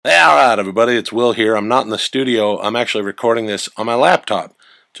Hey, all right, everybody, it's Will here. I'm not in the studio. I'm actually recording this on my laptop,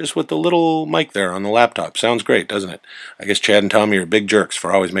 just with the little mic there on the laptop. Sounds great, doesn't it? I guess Chad and Tommy are big jerks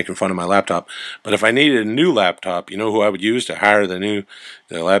for always making fun of my laptop. But if I needed a new laptop, you know who I would use to hire anyway,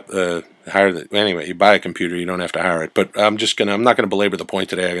 you buy a computer, you don't have to hire it. But I'm not gonna belabor the point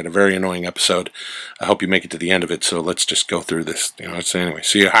today. I got a very annoying episode. I hope you make it to the end of it. So let's just go through this. So anyway,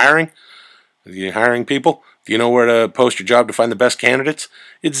 so you're hiring? Are you hiring people? Do you know where to post your job to find the best candidates?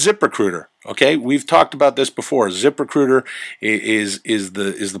 It's ZipRecruiter. Okay, we've talked about this before. ZipRecruiter is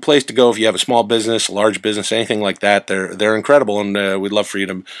the place to go if you have a small business, a large business, anything like that. They're incredible, and we'd love for you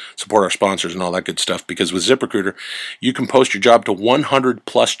to support our sponsors and all that good stuff. Because with ZipRecruiter, you can post your job to 100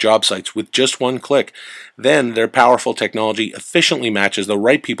 plus job sites with just one click. Then their powerful technology efficiently matches the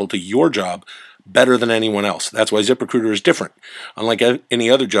right people to your job better than anyone else. That's why ZipRecruiter is different. Unlike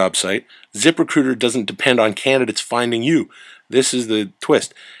any other job site, ZipRecruiter doesn't depend on candidates finding you. This is the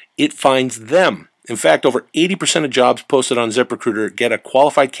twist. It finds them. In fact, over 80% of jobs posted on ZipRecruiter get a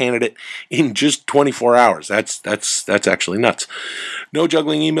qualified candidate in just 24 hours. That's actually nuts. No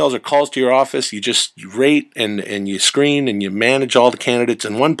juggling emails or calls to your office. You just rate and you screen and you manage all the candidates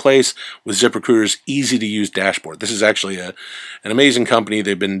in one place with ZipRecruiter's easy-to-use dashboard. This is actually an amazing company.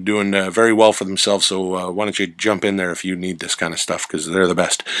 They've been doing very well for themselves, so why don't you jump in there if you need this kind of stuff, because they're the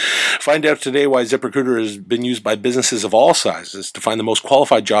best. Find out today why ZipRecruiter has been used by businesses of all sizes to find the most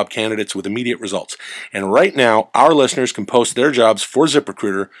qualified job candidates with immediate results. And right now, our listeners can post their jobs for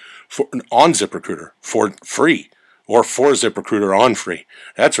ZipRecruiter on ZipRecruiter for free, or for ZipRecruiter on free.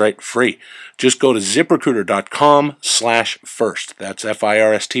 That's right, free. Just go to ZipRecruiter.com/first. That's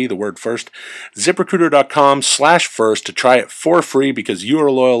FIRST, the word first. ZipRecruiter.com/first to try it for free, because you are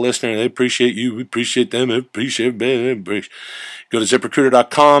a loyal listener and they appreciate you. We appreciate them. Appreciate them. Go to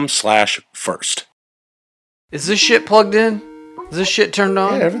ZipRecruiter.com/first. Is this shit plugged in? Is this shit turned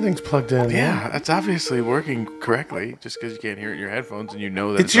on? Yeah, everything's plugged in. Yeah, that's obviously working correctly, just because you can't hear it in your headphones and you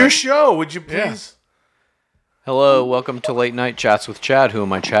know that It's your show. Would you please? Hello, welcome to Late Night Chats with Chad. Who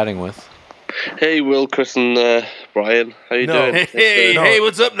am I chatting with? Hey, Will, Chris, and Brian. How you doing? Hey,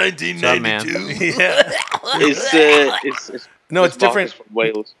 what's up, 1992? Yeah. It's No, it's different.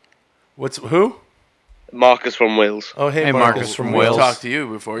 Marcus from Wales. Who? Marcus from Wales. Oh, hey, Marcus from We'll Wales. talk to you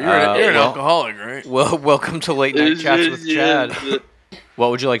before. You're an alcoholic, right? Well, welcome to Late Night Chats with Chad.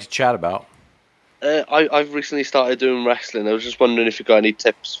 What would you like to chat about? I've recently started doing wrestling. I was just wondering if you got any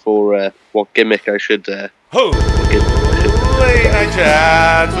tips for what gimmick I should. Late Night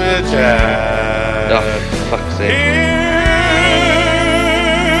Chats with Chad. Oh, for fuck's sake.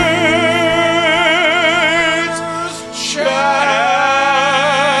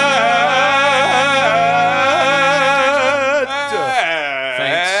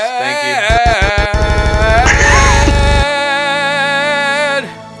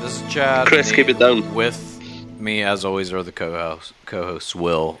 Chad. Chris, keep it down. With me, as always, are the co-hosts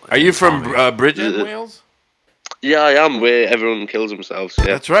Will. Are you from Bridget, Wales? Yeah, I am. Where everyone kills themselves. Yeah.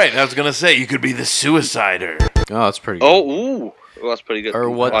 That's right. I was gonna say you could be the suicider. Oh, that's pretty good. Oh, ooh, well, that's pretty good. Or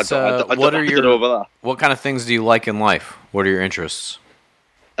what's I don't know about what kind of things do you like in life? What are your interests?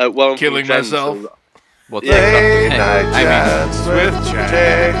 that. Well, I'm Killing from Trent, myself. so- Well, Late Night I Chats with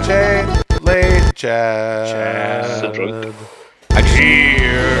Chad. Late Chad. So drunk.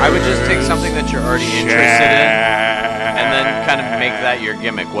 I would just take something that you're already interested in, and then kind of make that your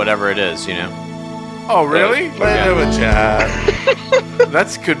gimmick, whatever it is, you know. Oh, really? Late with Chad.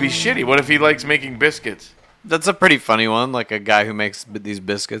 That could be shitty. What if he likes making biscuits? That's a pretty funny one, like a guy who makes these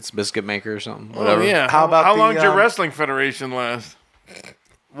biscuits, biscuit maker or something. Whatever. Oh, yeah. How about how the, long did your wrestling federation last?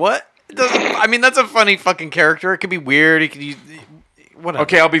 What? I mean, that's a funny fucking character. It could be weird. It could use whatever.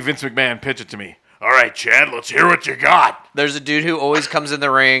 Okay, I'll be Vince McMahon. Pitch it to me. All right, Chad, let's hear what you got. There's a dude who always comes in the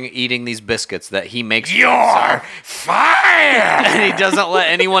ring eating these biscuits that he makes. You're fired! And he doesn't let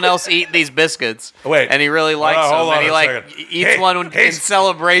anyone else eat these biscuits. Wait. And he really likes Hold them. on And he a like second. eats one in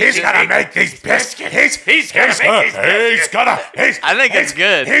celebration. He's gonna make these biscuits. He's gonna make these biscuits. I think it's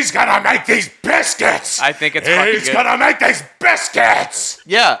good. He's gonna make these biscuits. I think it's fucking He's good. gonna make these biscuits.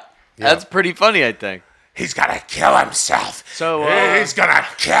 Yeah, that's pretty funny, I think. He's gonna kill himself. So, he's gonna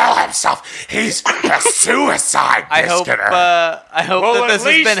kill himself. He's a suicide I hope biscuiter. that this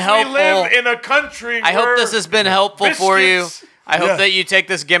has been helpful. We live in a country I hope this has been helpful for you. I hope that you take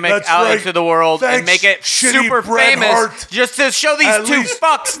this gimmick That's out right. into the world and Thanks, make it shitty super Bret famous, Hart. just to show these At two least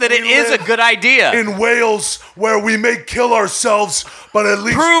fucks that it we is a live good idea. In Wales, where we may kill ourselves, but at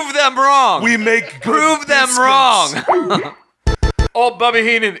least Prove them wrong. we make good Prove them biscuits. wrong. Oh, Bubby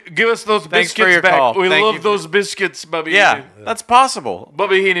Heenan, give us those Thanks for biscuits your back. call. We Thank love you for- those biscuits, Bubby Yeah, Heenan. that's possible.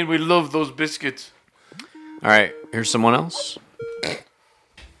 Bubby Heenan, we love those biscuits. All right, here's someone else.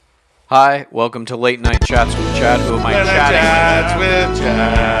 Hi, welcome to Late Night Chats with Chad. Who am I chatting with?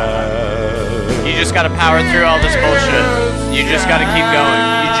 You just gotta power through all this bullshit. You just gotta keep going.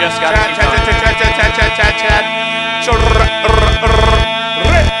 You just gotta keep going.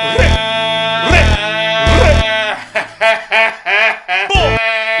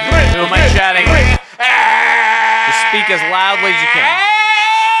 Who am I chatting with? Just speak as loudly as you can.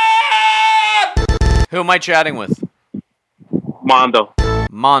 Who am I chatting with? Mondo.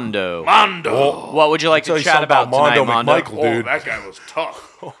 Mondo. Mondo. What would you like Tell to you chat something about tonight, Mondo? McMichael, dude. that guy was tough.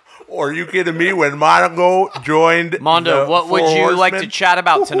 Or are you kidding me? When Mondo joined Mondo, the what would Four you like to Horsemen? chat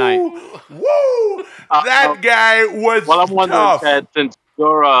about tonight? Woo! That guy was Well, I'm wondering, tough. Ted, since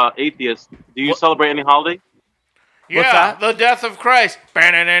you're atheist, do you celebrate any holiday? What's that? The death of Christ.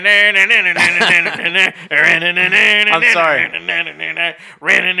 I'm sorry.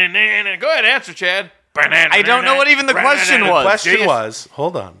 Go ahead, answer, Chad. I don't know what even the question was. The question was,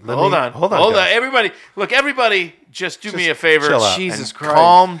 hold on. Hold on. guys. Everybody, just do me a favor. chill out. Jesus and Christ.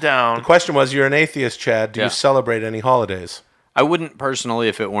 calm down. The question was, you're an atheist, Chad. Do Yeah. you celebrate any holidays? I wouldn't personally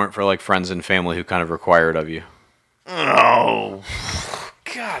if it weren't for like friends and family who kind of require it of you. Oh,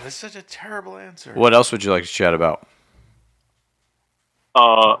 God, that's such a terrible answer. What else would you like to chat about?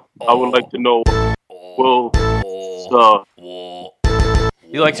 I would like to know,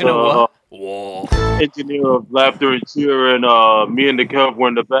 You like to know what? engineer of laughter and cheer, and me and the Kev were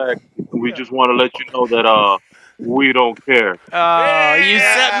in the back. We just want to let you know that we don't care. Oh, you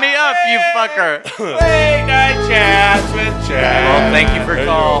set me up, you fucker. Late night chats with Chad. Well, thank you for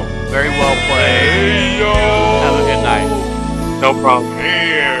call. Very well played. Have a good night. No problem.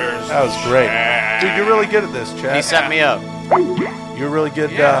 That was great. Dude, you're really good at this, Chad. He set me up. You're a really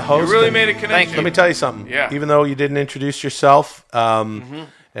good Yeah, host. you really and made a connection. Let me tell you something. Yeah. Even though you didn't introduce yourself, and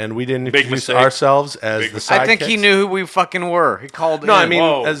we didn't introduce mistake. ourselves as the sidekicks. I think he knew who we fucking were. He called No, in. I mean,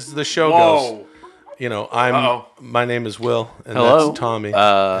 Whoa. as the show Whoa. goes, you know, Uh-oh. my name is Will, and Hello. that's Tommy.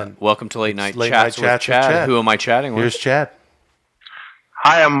 Welcome to Late Night Late Chats Night with Chats with Chad. Chad. Who am I chatting with? Here's Chad.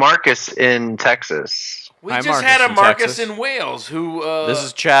 Hi, I'm Marcus in Texas. We Hi, just Marcus had a in Marcus Texas. in Wales who. This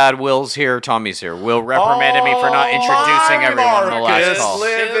is Chad. Will's here. Tommy's here. Will reprimanded me for not introducing everyone in the last call.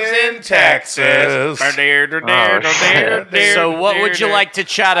 lives in Texas. So what would you like to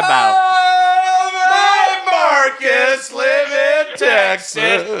chat about? Marcus live in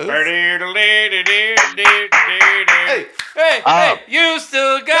Texas. Hey, you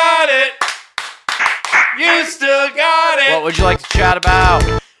still got it. You still got it. What would you like to chat about?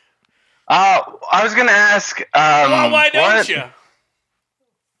 I was gonna ask. Well, why don't what- you?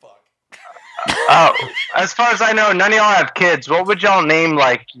 Oh, as far as I know, none of y'all have kids. What would y'all name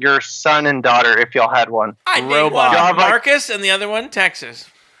like your son and daughter if y'all had one? I named Robot. one Y'all have, like- Marcus and the other one Texas.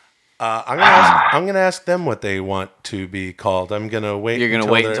 I'm gonna ask them what they want to be called. I'm gonna wait. You're going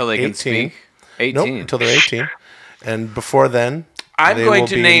to wait until they can 18. speak? 18. Nope, until they're 18, and before then, I'm they going will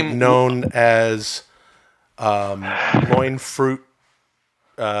to be name- known as loin fruit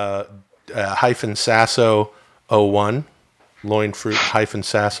hyphen sasso 01, loin fruit hyphen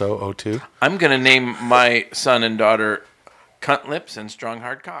sasso 02. I'm going to name my son and daughter Cunt Lips and Strong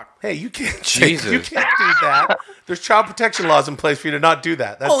Hard Cock. Hey, you can't. Jesus. You can't do that. There's child protection laws in place for you to not do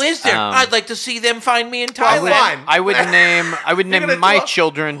that. That's, Oh, is there? I'd like to see them find me in Thailand. fine. I would name gonna my do-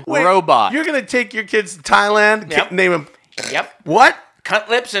 children Wait, Robot. You're gonna take your kids to Thailand? Yep. Name them Yep. what? Cunt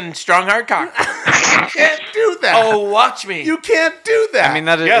Lips and Strong Hard Cock. You can't do that. Oh, watch me. You can't do that. I mean,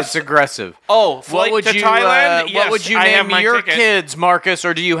 that is Yes. it's aggressive. Oh, flight What would to you Thailand? Yes, what would you I have name my your ticket. kids, Marcus,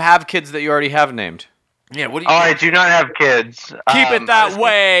 or do you have kids that you already have named? Yeah, what do you Oh, I do not have kids. Keep it that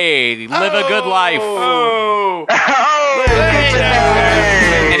way. Live a good life. Oh. Oh,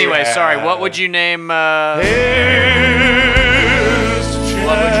 Anyway, sorry. What would you name? What would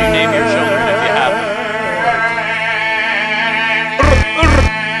you name your children if you had them?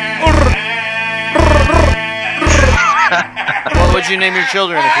 What would you name your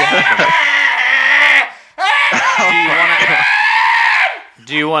children if you had them?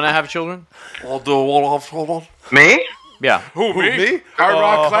 Do you want to have children? Me? Yeah. Who, me? Hard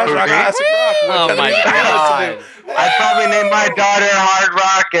rock, classic rock, classic rock. Oh my god. I'd probably name my daughter Hard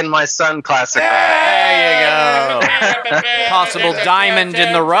Rock and my son Classic Rock. There you go. Possible diamond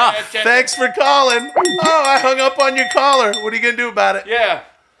in the rough. Thanks for calling. Oh, I hung up on your caller. What are you gonna do about it? Yeah.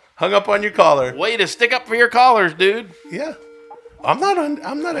 Hung up on your caller. Way to stick up for your callers, dude. Yeah. I'm not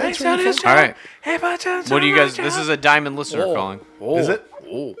answering the phone. All right. Hey, What do you guys? This is a diamond listener calling. Is it?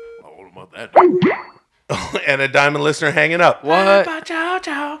 Oh, I don't know about that, dude. And a diamond listener hanging up. What? All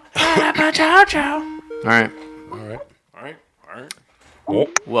right. All right.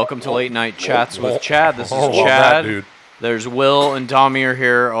 Welcome to Late Night Chats with Chad. This is Oh, Chad. that dude. There's Will and Tommy are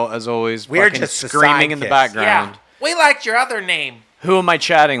here, as always. We're fucking just the screaming in the sidekicks. background. We liked your other name. Who am I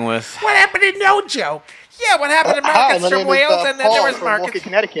chatting with? What happened to No Joke? Yeah, what happened to Hi, Marcus my from name Wales, is and then there Paul was from Marcus. Woking,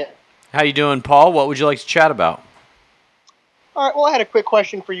 Connecticut. How you doing, Paul? What would you like to chat about? All right, well, I had a quick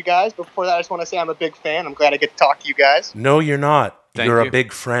question for you guys. Before that, I just want to say I'm a big fan. I'm glad I get to talk to you guys. No, you're not. Thank you're you. a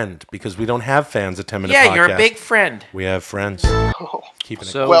big friend because we don't have fans at 10 Minute Yeah, Podcast. you're a big friend. We have friends. Keeping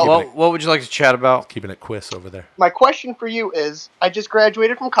So, Well- what would you like to chat about? keeping it quiz over there. My question for you is, I just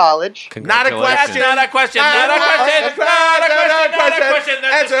graduated from college. Not a question. Congratulations. Not a question. Not a question. Not a question.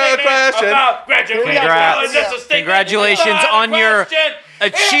 That's Answer a a question. about graduating. Congrats. That's a statement Congratulations about a on your question.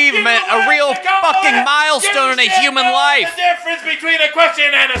 achievement, If you a real want to go fucking ahead, milestone in a you should human know life. The difference between a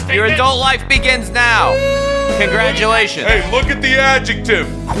question and a statement. Your adult life begins now. Congratulations. look at the adjective.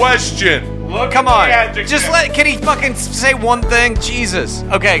 Question. Look Come at on. the adjective. Just can he fucking say one thing? Jesus.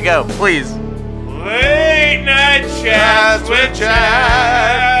 Okay, go, please. Late night chats with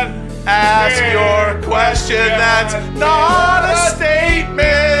Chad. Ask your question that's not a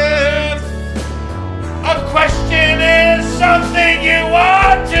statement. A question is something you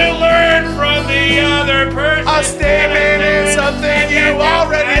want to learn from the other person. A statement is something you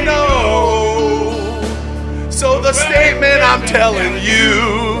already know. So the statement I'm telling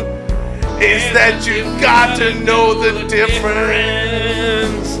you is that you got to know the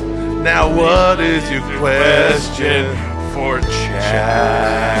difference. Now what is your question for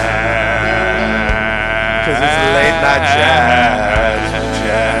Chad? Because it's late night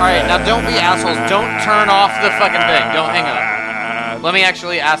chat. All right, now don't be assholes. Don't turn off the fucking thing. Don't hang up. Let me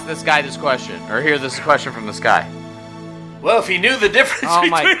actually ask this guy this question, or hear this question from this guy. Well, if he knew the difference Oh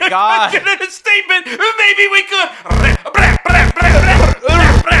my between God. a question and a statement, maybe we could.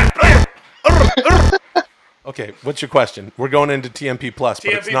 Okay, what's your question? We're going into TMP Plus,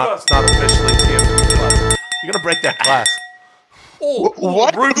 but it's TMP not. Plus. It's not officially TMP Plus. You're gonna break that class.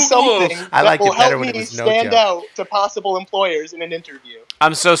 What is something I that liked will it better help when it me was no stand joke. out to possible employers in an interview?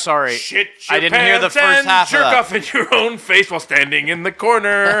 I'm so sorry. Shit I your didn't hear the pants first and half of jerk that. off in your own face while standing in the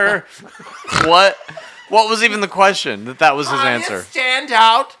corner. What? What was even the question? That was his How do you answer. stand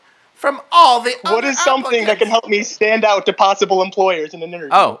out from all the What other is something that can help me stand out to possible employers in an interview?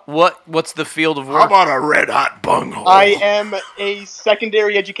 Oh, what's the field of How work? about a red hot bunghole? I am a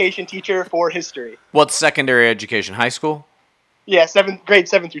secondary education teacher for history. What's secondary education? High school? Yeah, grade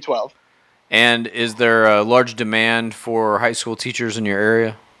 7 through 12. And is there a large demand for high school teachers in your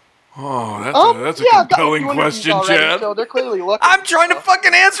area? Oh, that's a yeah, I've got compelling few interviews question, already, Chad. So they're clearly looking. I'm trying to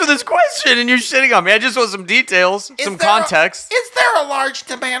fucking answer this question, and you're shitting on me. I just want some details, some context. Is there a large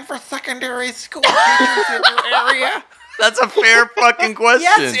demand for secondary school teachers in your area? That's a fair fucking question.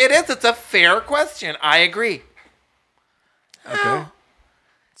 Yes, it is. It's a fair question. I agree. Okay.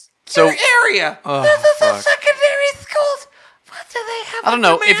 So Your area. Oh, this is fuck. a secondary schools. What do they have? I don't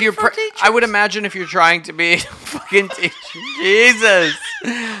know if you're. For I would imagine if you're trying to be a fucking teacher. Jesus.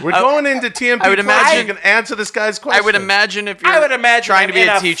 We're going into TMP I would Plus. imagine- You can answer this guy's question. I would imagine if you're I would imagine trying to be in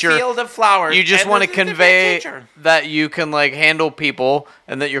a teacher, field of flowers. you just and want to this is be a convey teacher. that you can like handle people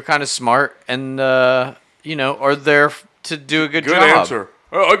and that you're kind of smart and are there to do a good Good job. answer.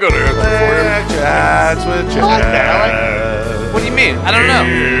 Oh, I got an answer for you. Chats with I like Chad. that. I like that. What do you mean? I don't know.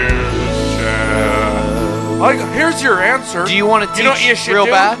 Here's your answer. Do you want to teach You know what you should real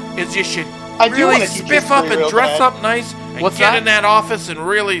do? bad? Is you should I do really wanna teach spiff up history and real dress bad. up nice and What's get that? in that office and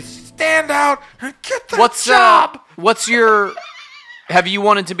really stand out and get that What's job. What's your? Have you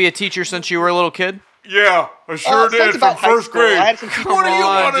wanted to be a teacher since you were a little kid? Yeah, I sure since did about from high first school, grade. I had some people What do you Come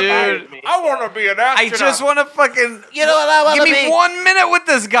on, want to dude. be? I want to be an I astronaut. just want to fucking. You know what I want Give to me be? 1 minute with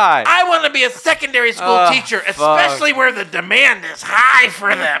this guy. I want to be a secondary school Oh, teacher, fuck. especially where the demand is high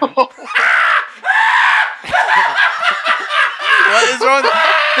for them. What is wrong?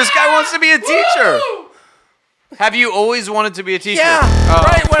 This guy wants to be a teacher. Have you always wanted to be a teacher? Yeah, Oh,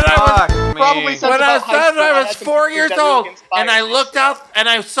 right when I was fuck me. Probably since when I about high was school, I had was some 4 teachers years that really old, inspired and I me. looked out and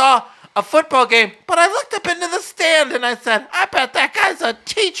I saw a football game, but I looked up into the stand and I said, I bet that guy's a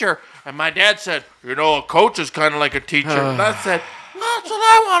teacher. And my dad said, you know, a coach is kind of like a teacher. And I said, that's what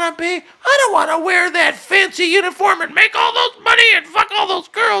I want to be. I don't want to wear that fancy uniform and make all those money and fuck all those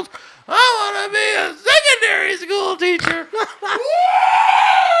girls. I want to be a secondary school teacher.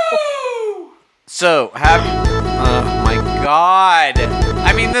 Woo! So, oh my God.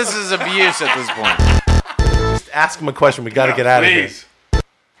 I mean, this is abuse at this point. Just ask him a question. We got to get out of here.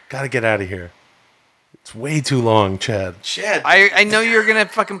 Got to get out of here. It's way too long, Chad. Chad. I know you're going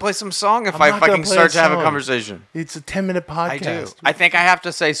to fucking play some song if I'm I not gonna fucking play start a to have a song. conversation. It's a 10-minute podcast. I do. I think I have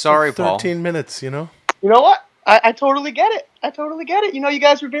to say sorry, Paul. 13 minutes, you know? You know what? I totally get it. I totally get it. You know, you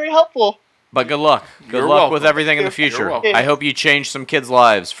guys were very helpful. But good luck. Good You're luck with welcome. everything in the You're future. welcome. I hope you change some kids'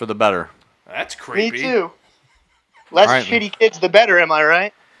 lives for the better. That's Me creepy. too. Less All right, shitty kids, the better. Am I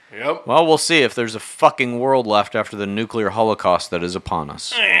right? Yep. Well, we'll see if there's a fucking world left after the nuclear holocaust that is upon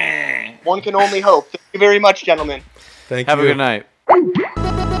us. One can only hope. Thank you very much, gentlemen. Thank Have you. a good night.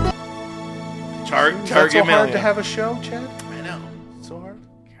 Target so hard to million. have a show, Chad? I know. So hard.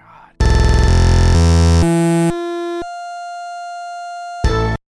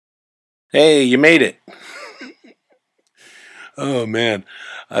 Hey, you made it. Oh man,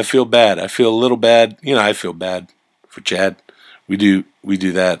 I feel bad. I feel a little bad. I feel bad for Chad. We do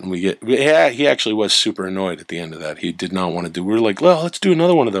that, and he actually was super annoyed at the end of that. He did not want to do. We were like, well, let's do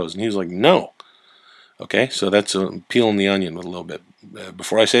another one of those, and he was like, no. Okay, so that's peeling the onion a little bit.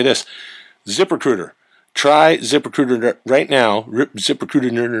 Before I say this, ZipRecruiter. Try ZipRecruiter right now.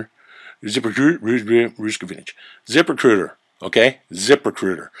 ZipRecruiter. ZipRecruiter. Okay,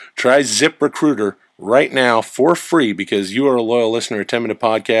 ZipRecruiter. Try ZipRecruiter right now for free because you are a loyal listener of 10 Minute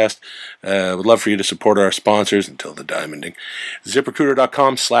Podcast. Would love for you to support our sponsors until the diamonding.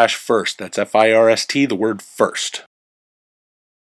 ZipRecruiter.com/first. That's FIRST, the word first.